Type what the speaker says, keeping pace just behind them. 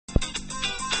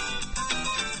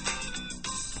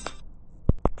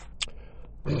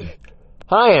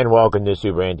Hi, and welcome to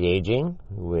Super Anti-Aging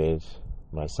with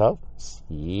myself,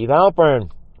 Steve Alpern.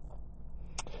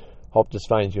 Hope this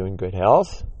finds you in good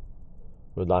health,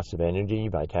 with lots of energy,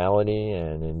 vitality,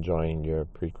 and enjoying your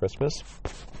pre-Christmas.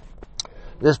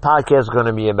 This podcast is going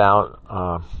to be about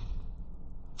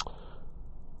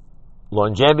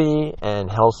longevity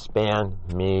and health span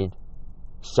made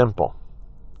simple.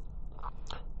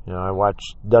 You know, I watch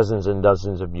dozens and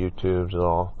dozens of YouTubes,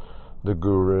 all the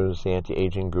gurus, the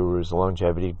anti-aging gurus, the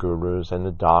longevity gurus, and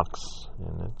the docs,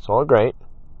 and it's all great.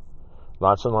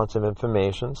 Lots and lots of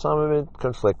information, some of it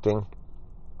conflicting.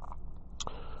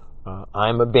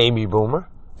 I'm a baby boomer,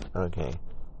 okay.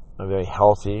 I'm very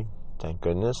healthy, thank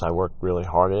goodness. I worked really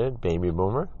hard at it, baby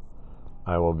boomer.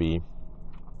 I will be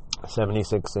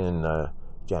 76 in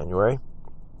January.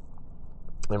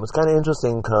 And it was kind of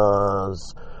interesting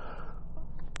because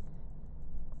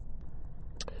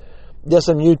there's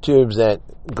some YouTubes that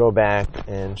go back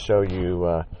and show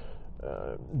you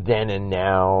then and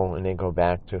now, and they go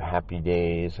back to Happy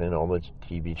Days and all the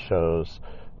TV shows,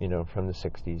 you know, from the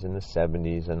 60s and the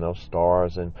 70s, and those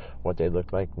stars and what they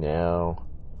look like now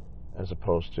as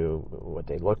opposed to what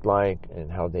they look like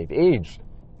and how they've aged.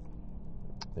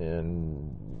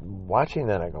 And watching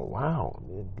that, I go, wow,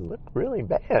 it looked really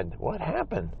bad. What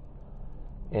happened?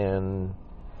 And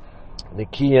the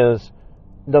key is,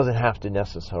 it doesn't have to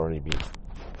necessarily be.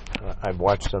 I've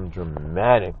watched some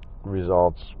dramatic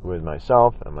results with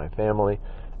myself and my family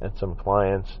and some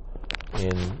clients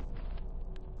in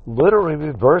literally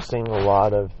reversing a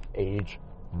lot of age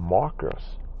markers.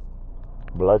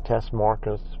 Blood test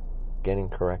markers getting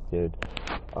corrected.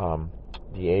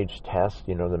 The age test,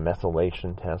 you know, the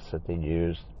methylation tests that they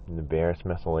use, the various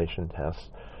methylation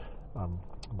tests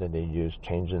that they use,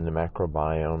 changing the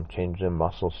microbiome, changing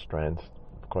muscle strength,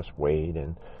 of course, weight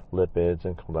and lipids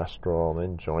and cholesterol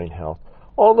and joint health.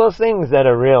 All those things that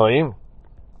are really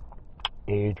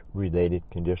age-related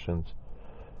conditions.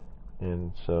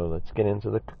 And so let's get into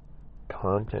the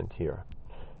content here.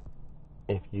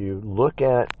 If you look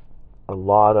at a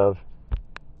lot of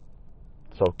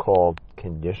so-called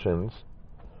conditions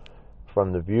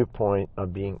from the viewpoint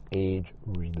of being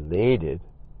age-related,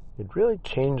 it really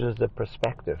changes the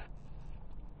perspective.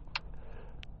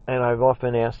 And I've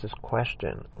often asked this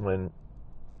question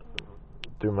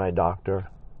through my doctor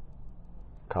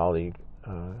colleague,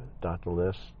 Dr.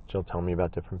 Liss. She'll tell me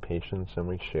about different patients and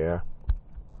we share.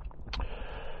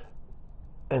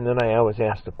 And then I always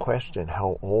ask the question,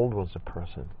 how old was the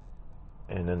person?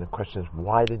 And then the question is,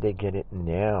 why did they get it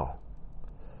now?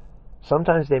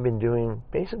 Sometimes they've been doing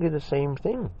basically the same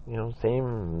thing, you know,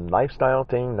 same lifestyle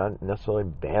thing, not necessarily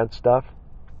bad stuff.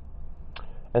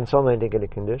 And suddenly they get a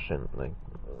condition. Like,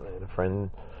 I had a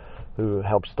friend who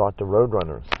helped start the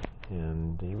Roadrunners,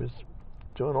 and he was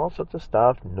doing all sorts of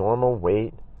stuff, normal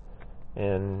weight,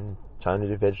 and trying to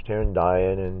do vegetarian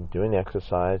diet and doing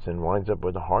exercise, and winds up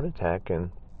with a heart attack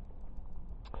and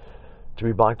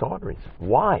 3 blocked arteries.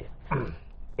 Why?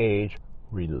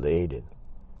 Age-related.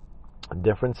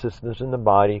 Different systems in the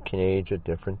body can age at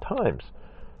different times.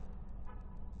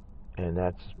 And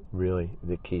that's really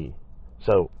the key.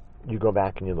 So you go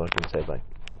back and you look and say, like,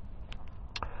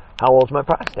 how old is my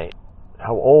prostate?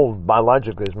 How old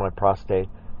biologically is my prostate?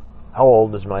 How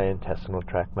old is my intestinal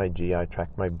tract, my GI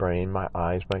tract, my brain, my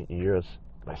eyes, my ears,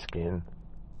 my skin,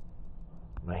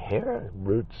 my hair,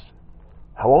 roots?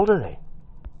 How old are they?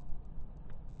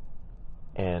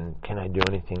 And can I do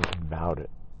anything about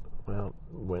it? Well,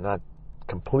 we're not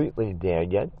completely there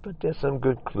yet, but there's some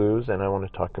good clues, and I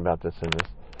want to talk about this in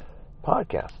this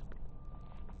podcast.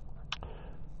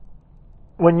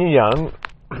 When you're young,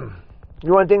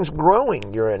 you want things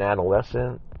growing. You're an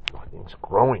adolescent, you want things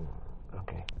growing.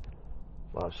 Okay.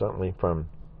 Well, certainly from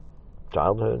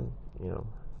childhood, you know,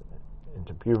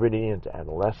 into puberty, into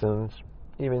adolescence,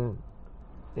 even,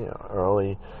 you know,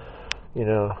 early,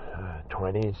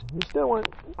 20s, you still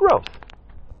want growth.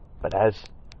 But as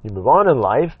you move on in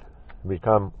life,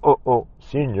 become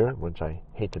senior, which I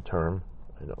hate the term.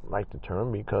 I don't like the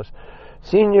term because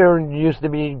senior used to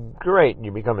be great.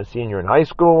 You become a senior in high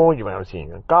school, you become a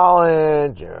senior in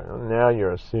college, now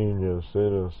you're a senior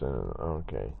citizen,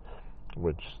 okay,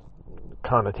 which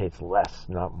connotates less,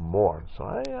 not more. So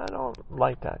I don't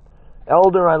like that.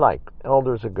 Elder, I like.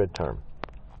 Elder is a good term.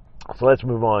 So let's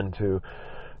move on to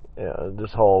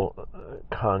this whole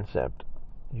concept.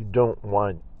 You don't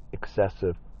want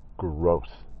excessive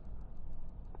growth.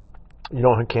 You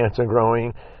don't want cancer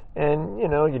growing, and, you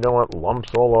don't want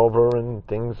lumps all over and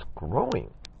things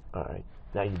growing. All right.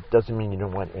 Now, it doesn't mean you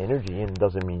don't want energy, and it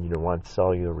doesn't mean you don't want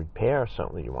cellular repair.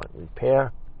 Certainly you want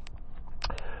repair.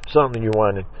 Certainly you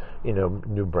want,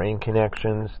 new brain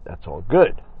connections. That's all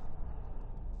good.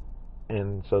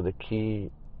 And so the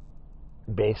key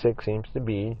basic seems to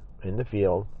be in the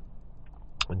field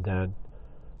that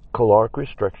caloric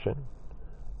restriction,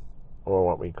 or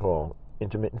what we call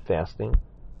intermittent fasting,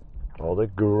 all the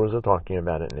gurus are talking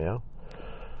about it now,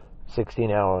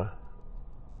 16-hour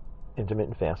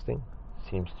intermittent fasting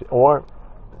seems to, or,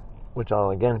 which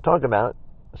I'll again talk about,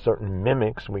 certain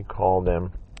mimics, we call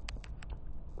them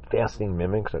fasting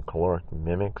mimics or caloric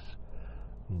mimics.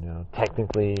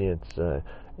 Technically it's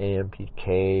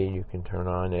AMPK. You can turn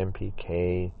on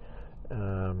MPK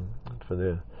for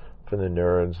the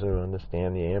nerds who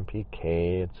understand the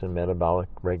AMPK. It's a metabolic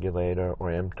regulator, or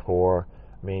mTOR,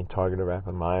 main target of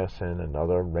rapamycin,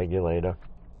 another regulator.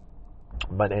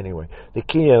 But anyway, the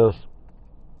key is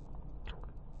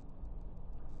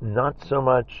not so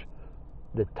much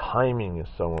the timing is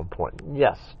so important.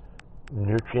 Yes,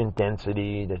 nutrient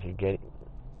density that you get.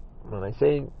 When I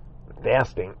say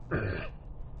fasting,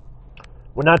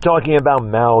 we're not talking about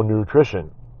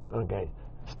malnutrition. Okay,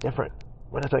 it's different.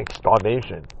 We're not talking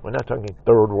starvation. We're not talking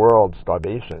third world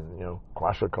starvation,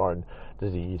 Kwashiorkor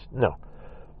disease. No.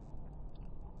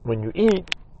 When you eat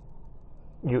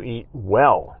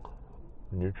well,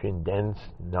 nutrient dense,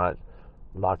 not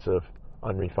lots of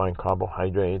unrefined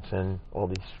carbohydrates and all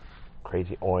these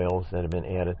crazy oils that have been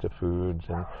added to foods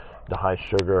and the high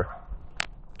sugar.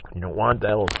 You don't want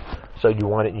those. So you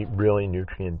want to eat really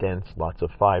nutrient dense, lots of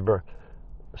fiber.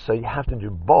 So you have to do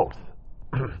both.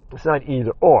 It's not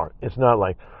either or. It's not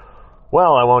like,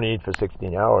 well, I won't eat for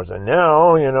 16 hours, and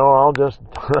now, I'll just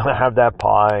have that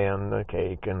pie and the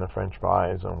cake and the French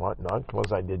fries and whatnot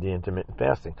because I did the intermittent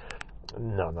fasting.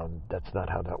 No, that's not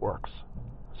how that works.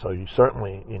 So you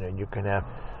certainly, you can have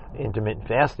intermittent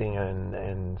fasting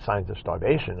and signs of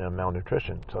starvation and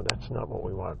malnutrition. So that's not what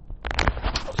we want.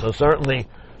 So certainly,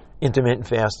 intermittent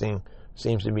fasting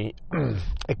seems to be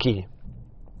a key.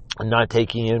 Not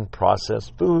taking in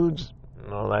processed foods.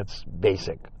 Well, that's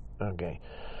basic. Okay.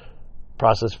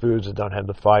 Processed foods that don't have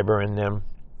the fiber in them.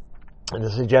 And the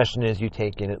suggestion is you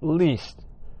take in at least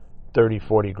 30,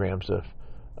 40 grams of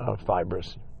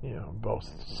fibers, both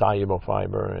soluble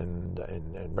fiber and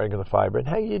regular fiber. And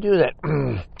how do you do that?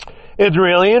 It's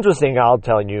really interesting. I'll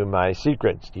tell you my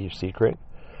secret, Steve's secret.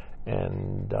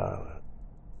 And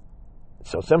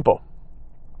it's so simple.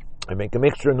 I make a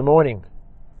mixture in the morning.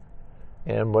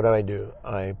 And what do?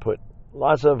 I put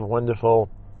lots of wonderful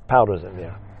powders in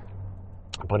there.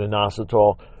 I put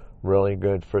inositol, really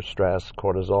good for stress,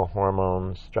 cortisol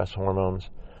hormones, stress hormones.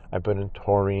 I put in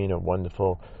taurine, a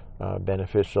wonderful,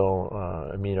 beneficial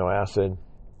amino acid.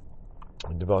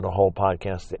 I devote a whole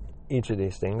podcast to each of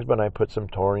these things, but I put some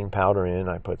taurine powder in.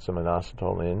 I put some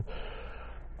inositol in.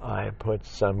 I put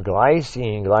some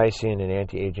glycine. Glycine, an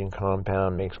anti-aging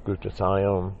compound, makes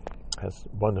glutathione, has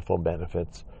wonderful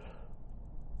benefits.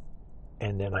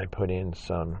 And then I put in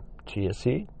some chia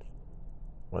seed,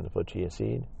 wonderful chia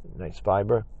seed, nice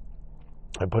fiber.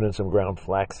 I put in some ground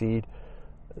flaxseed.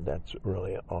 That's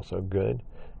really also good.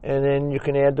 And then you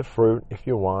can add the fruit if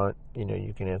you want.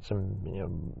 You can add some,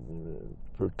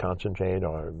 fruit concentrate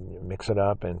or mix it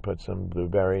up and put some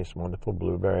blueberries, wonderful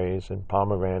blueberries and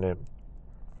pomegranate.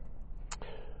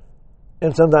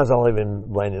 And sometimes I'll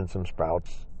even blend in some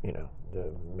sprouts,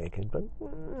 to make it, but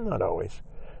not always.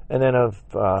 And then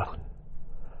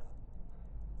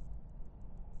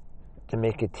to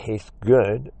make it taste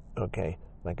good, okay,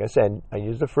 like I said, I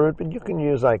use the fruit, but you can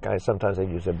use, sometimes I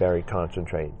use a berry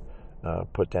concentrate,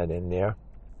 put that in there.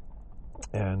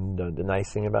 And the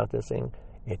nice thing about this thing,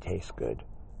 it tastes good.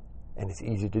 And it's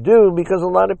easy to do because a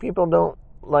lot of people don't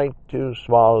like to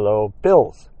swallow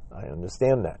pills. I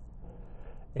understand that.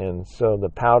 And so the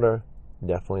powder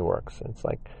definitely works. It's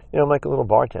like, I'm like a little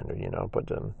bartender,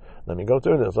 let me go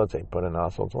through this. Let's say put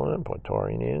inositol in, put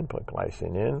taurine in, put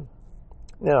glycine in.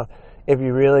 Now, if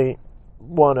you really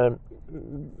want to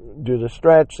do the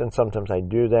stretch, and sometimes I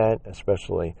do that,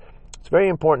 especially, it's very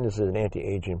important. This is an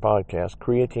anti-aging podcast.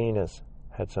 Creatine has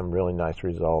had some really nice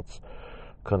results,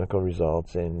 clinical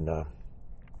results in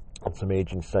some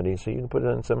aging studies. So you can put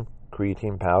in some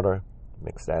creatine powder,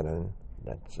 mix that in.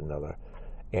 That's another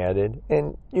added.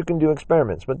 And you can do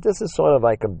experiments, but this is sort of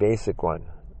like a basic one.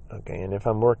 Okay, and if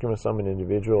I'm working with someone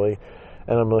individually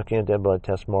and I'm looking at their blood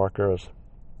test markers,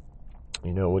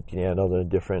 looking at other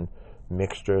different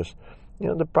mixtures.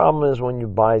 The problem is when you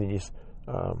buy these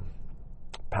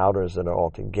powders that are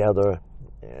all together,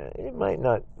 it might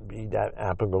not be that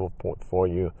applicable for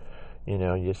you.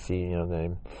 You see,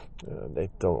 they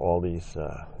throw all these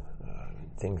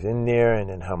things in there, and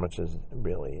then how much is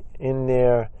really in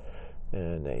there,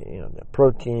 and the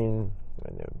protein,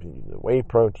 and the whey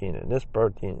protein, and this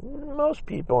protein. Most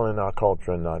people in our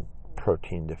culture are not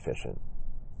protein deficient.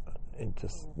 It's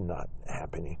just not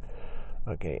happening.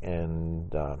 Okay,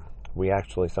 and we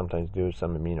actually sometimes do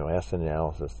some amino acid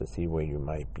analysis to see where you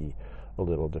might be a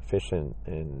little deficient,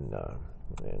 and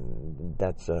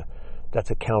that's a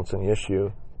counseling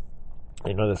issue.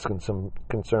 There's some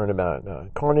concern about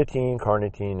carnitine.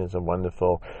 Carnitine is a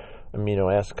wonderful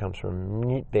amino acid, comes from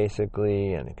meat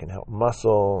basically, and it can help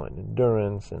muscle and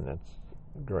endurance, and that's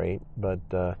great. But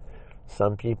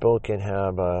some people can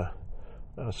have a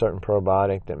certain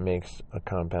probiotic that makes a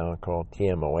compound called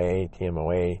TMOA.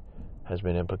 TMOA has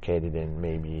been implicated in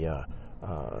maybe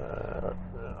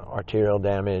arterial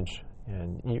damage,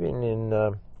 and even in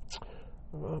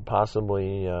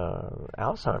possibly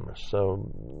Alzheimer's. So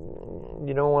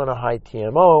you don't want a high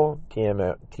TMOA.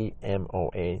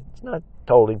 It's not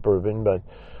totally proven, but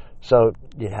so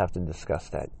you'd have to discuss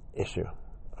that issue.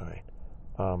 All right.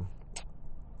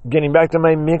 Getting back to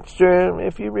my mixture,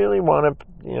 if you really want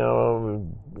to,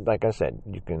 like I said,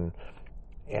 you can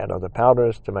add other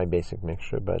powders to my basic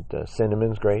mixture, but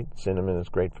cinnamon's great. Cinnamon is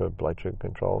great for blood sugar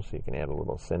control, so you can add a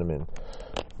little cinnamon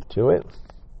to it.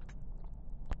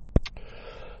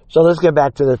 So let's get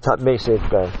back to the basic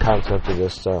concept of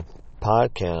this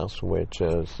podcast, which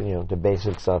is, the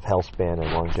basics of health span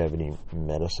and longevity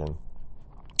medicine.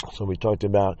 So we talked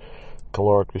about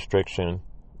caloric restriction.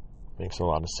 Makes a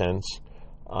lot of sense.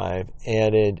 I've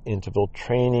added interval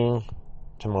training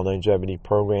to my longevity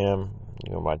program.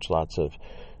 You can watch lots of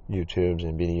YouTubes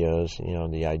and videos.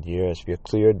 The idea is if you're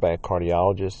cleared by a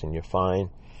cardiologist and you're fine,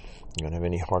 you don't have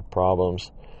any heart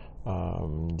problems,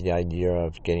 the idea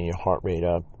of getting your heart rate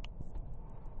up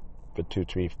for 2,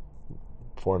 3,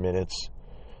 4 minutes,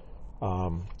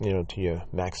 to your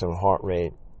maximum heart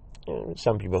rate.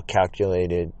 Some people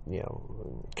calculate the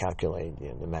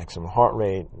maximum heart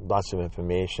rate. Lots of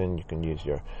information. You can use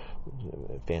your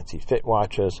fancy fit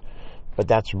watches, but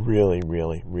that's really,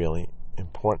 really, really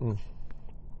important.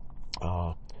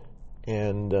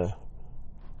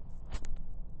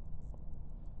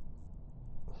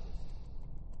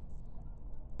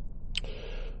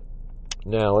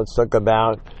 Now let's talk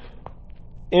about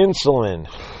insulin.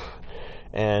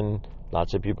 And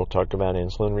lots of people talk about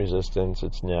insulin resistance.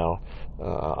 It's now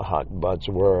a hot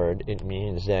buzzword. It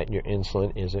means that your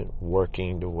insulin isn't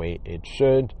working the way it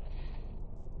should.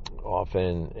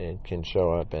 Often it can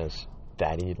show up as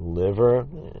fatty liver,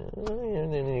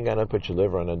 and then you gotta put your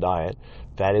liver on a diet.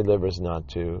 Fatty liver is not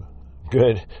too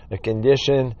good a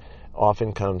condition.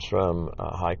 Often comes from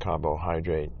high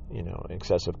carbohydrate,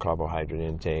 excessive carbohydrate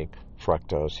intake,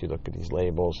 fructose. You look at these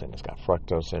labels and it's got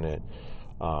fructose in it.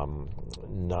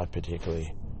 Not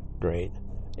particularly great.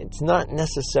 It's not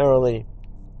necessarily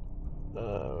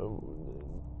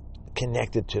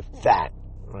connected to fat,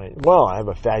 right? Well, I have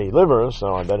a fatty liver,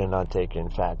 so I better not take in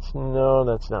fats. No,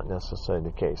 that's not necessarily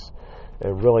the case. It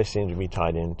really seems to be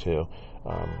tied into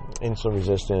insulin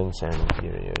resistance and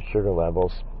your sugar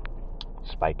levels,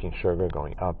 spiking sugar,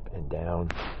 going up and down.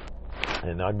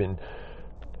 And I've been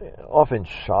often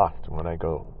shocked when I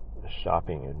go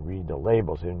shopping and read the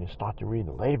labels, and you start to read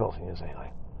the labels and you say,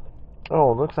 like,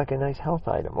 oh, it looks like a nice health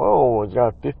item. Oh, it's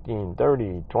got 15,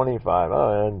 30, 25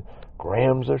 and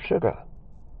grams of sugar.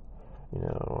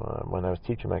 When I was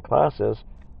teaching my classes,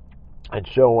 I'd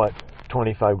show what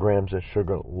 25 grams of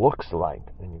sugar looks like,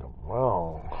 and you go,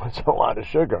 wow, that's a lot of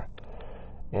sugar.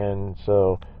 And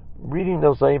so reading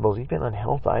those labels, even on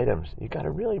health items, you got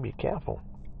to really be careful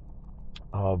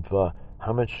of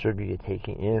how much sugar you're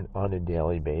taking in on a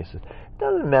daily basis. It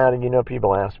doesn't matter,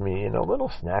 people ask me, a little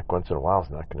snack once in a while is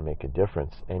not going to make a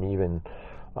difference. And even,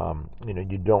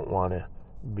 you don't want to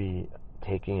be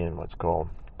taking in what's called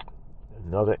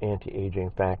another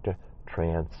anti-aging factor,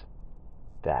 trans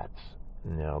fats.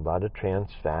 Now, a lot of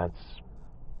trans fats,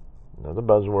 another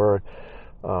buzzword,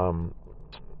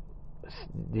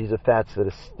 these are fats that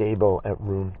are stable at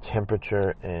room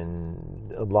temperature,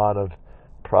 and a lot of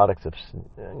products have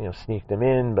sneaked them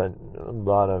in, but a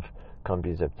lot of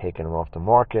companies have taken them off the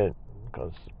market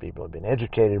because people have been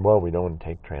educated. Well, we don't want to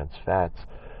take trans fats,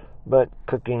 but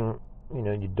cooking,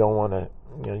 you don't want to,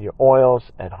 your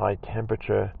oils at high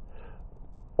temperature,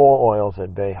 all oils at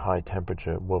very high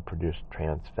temperature will produce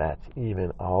trans fats.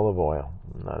 Even olive oil,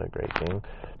 not a great thing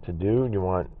to do. You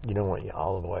don't want your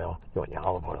olive oil. You want your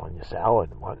olive oil in your salad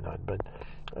and whatnot, but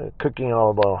cooking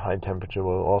olive oil high temperature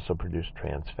will also produce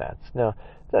trans fats. Now,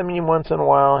 does that mean once in a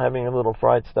while having a little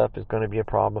fried stuff is going to be a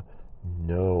problem?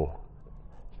 No,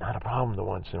 it's not a problem the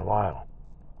once in a while.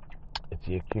 It's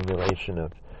the accumulation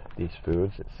of these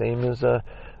foods. Same as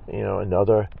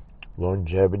another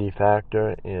longevity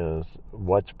factor is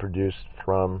what's produced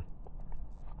from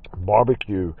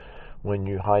barbecue when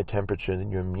you high temperature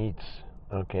your meats.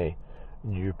 Okay,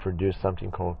 you produce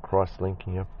something called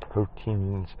cross-linking of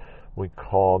proteins. We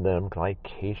call them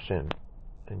glycation,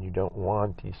 and you don't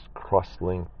want these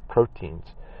cross-linked proteins.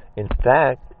 In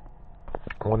fact,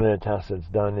 one of the tests that's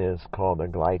done is called a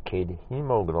glycated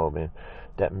hemoglobin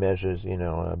that measures,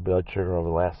 blood sugar over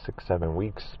the last 6-7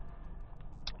 weeks.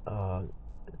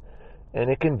 And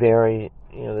it can vary.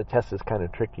 The test is kind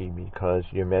of tricky because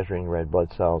you're measuring red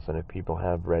blood cells, and if people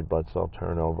have red blood cell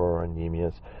turnover or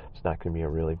anemias, it's not going to be a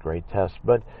really great test.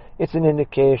 But it's an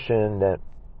indication that,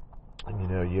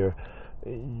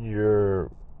 your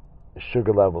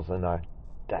sugar levels are not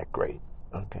that great.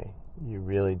 Okay, you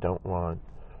really don't want.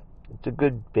 It's a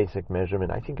good basic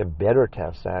measurement. I think a better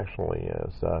test actually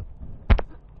is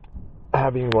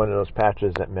having one of those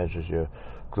patches that measures your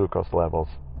glucose levels.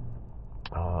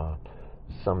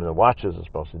 Some of the watches are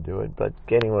supposed to do it, but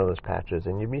getting one of those patches,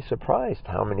 and you'd be surprised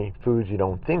how many foods you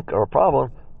don't think are a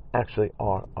problem actually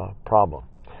are a problem.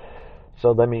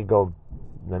 So let me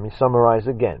summarize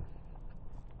again.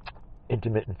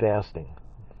 Intermittent fasting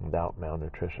without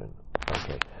malnutrition.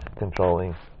 Okay.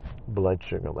 Controlling blood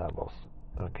sugar levels.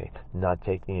 Okay. Not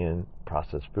taking in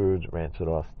processed foods, rancid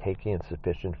oils, taking in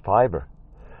sufficient fiber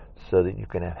so that you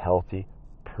can have healthy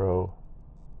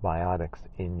probiotics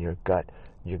in your gut.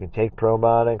 You can take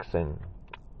probiotics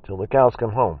until the cows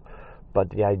come home.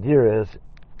 But the idea is,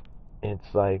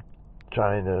 it's like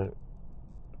trying to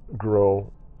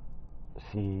grow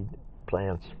seed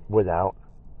plants without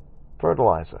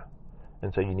fertilizer.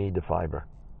 And so you need the fiber.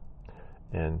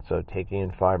 And so taking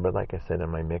in fiber, like I said in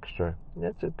my mixture,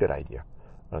 that's a good idea.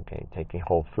 Okay, taking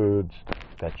whole foods,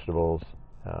 vegetables.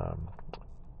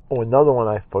 Another one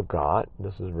I forgot.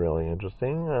 This is really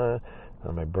interesting. How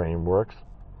my brain works.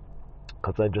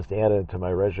 Because I just added it to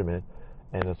my regimen,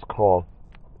 and it's called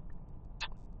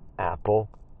apple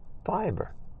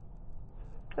fiber.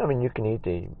 I mean, you can eat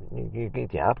the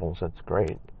apples. That's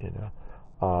great, and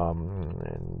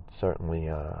certainly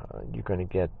you're going to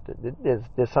get.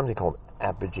 There's something called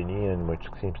apigenin, which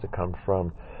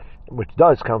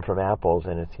does come from apples,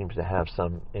 and it seems to have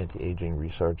some anti-aging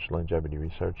research, longevity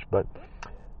research. But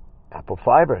apple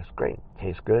fiber is great.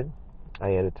 Tastes good.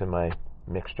 I add it to my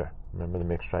mixture. Remember the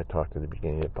mixture I talked at the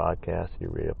beginning of the podcast? You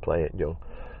replay it, you'll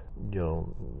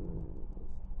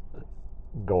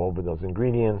go over those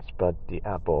ingredients, but the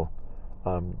apple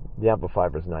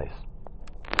fiber is nice.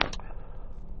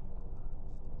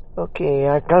 Okay,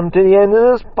 I come to the end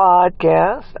of this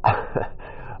podcast.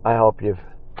 I hope you've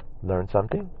learned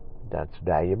something that's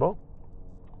valuable.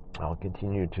 I'll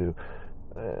continue to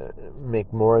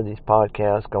make more of these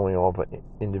podcasts going over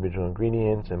individual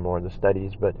ingredients and more of the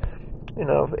studies, but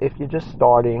if you're just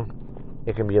starting,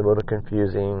 it can be a little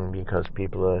confusing because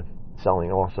people are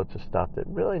selling all sorts of stuff that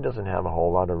really doesn't have a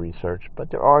whole lot of research, but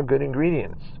there are good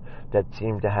ingredients that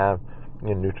seem to have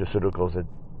nutraceuticals that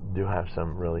do have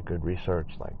some really good research,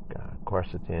 like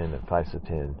quercetin and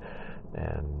fisetin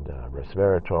and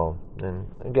resveratrol. And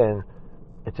again,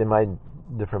 it's in my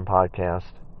different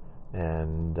podcasts,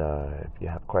 and if you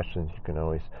have questions, you can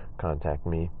always contact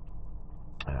me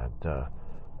at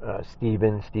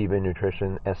Stephen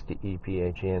Nutrition,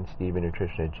 STEPHEN, Stephen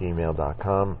Nutrition at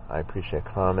gmail.com. I appreciate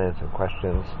comments and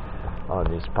questions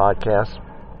on these podcasts.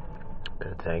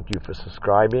 And thank you for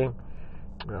subscribing.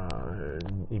 It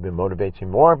even motivates me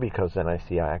more because then I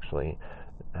see I actually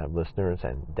have listeners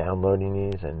and downloading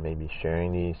these and maybe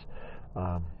sharing these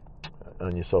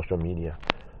on your social media.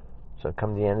 So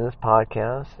come to the end of this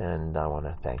podcast, and I want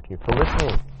to thank you for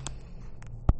listening.